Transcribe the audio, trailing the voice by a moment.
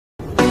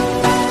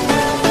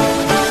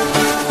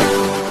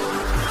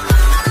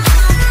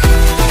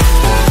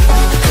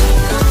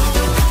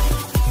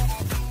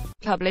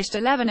published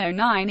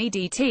 11:09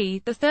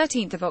 EDT, the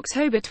 13th of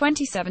October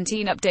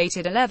 2017,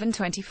 updated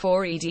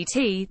 11:24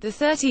 EDT, the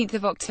 13th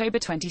of October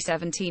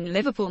 2017.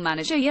 Liverpool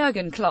manager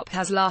Jurgen Klopp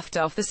has laughed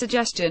off the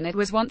suggestion it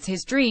was once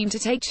his dream to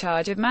take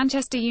charge of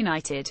Manchester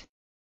United.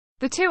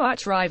 The two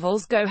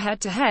arch-rivals go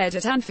head-to-head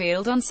at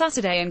Anfield on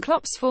Saturday, and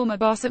Klopp's former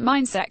boss at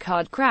Mainz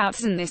Eckhard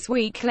Krautzen this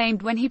week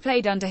claimed when he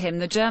played under him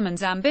the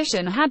German's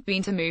ambition had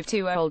been to move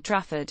to Old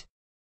Trafford.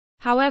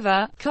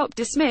 However, Klopp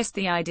dismissed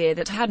the idea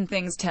that hadn't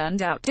things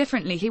turned out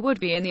differently he would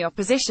be in the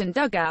opposition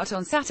dugout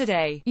on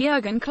Saturday.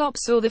 Jurgen Klopp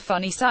saw the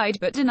funny side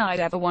but denied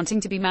ever wanting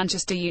to be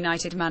Manchester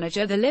United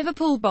manager. The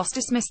Liverpool boss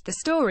dismissed the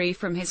story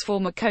from his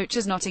former coach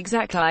as not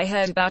exactly. "I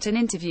heard about an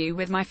interview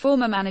with my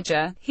former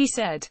manager," he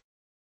said.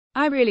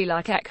 "I really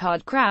like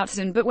Eckhard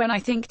Krautzen, but when I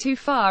think too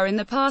far in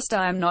the past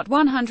I am not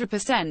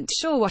 100%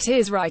 sure what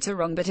is right or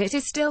wrong, but it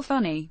is still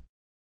funny.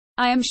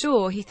 I am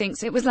sure he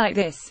thinks it was like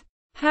this.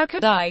 How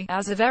could I,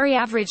 as a very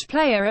average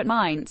player at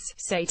Mainz,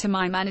 say to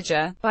my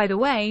manager, by the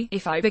way,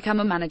 if I become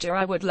a manager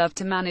I would love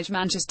to manage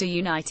Manchester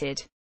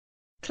United."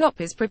 Klopp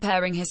is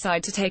preparing his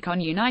side to take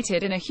on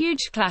United in a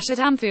huge clash at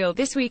Anfield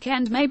this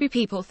weekend. "Maybe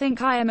people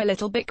think I am a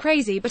little bit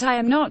crazy, but I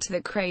am not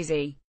that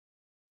crazy.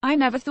 I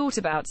never thought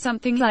about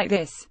something like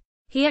this."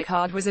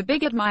 Eckhard was a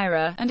big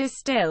admirer, and is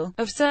still,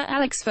 of Sir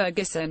Alex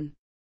Ferguson.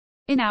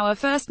 "In our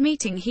first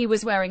meeting he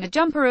was wearing a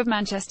jumper of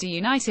Manchester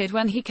United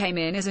when he came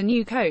in as a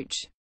new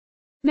coach.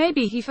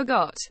 Maybe he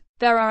forgot.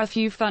 There are a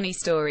few funny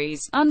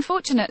stories.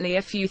 Unfortunately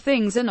a few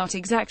things are not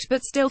exact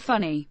but still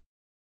funny.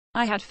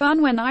 I had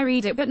fun when I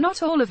read it, but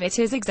not all of it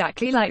is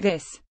exactly like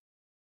this."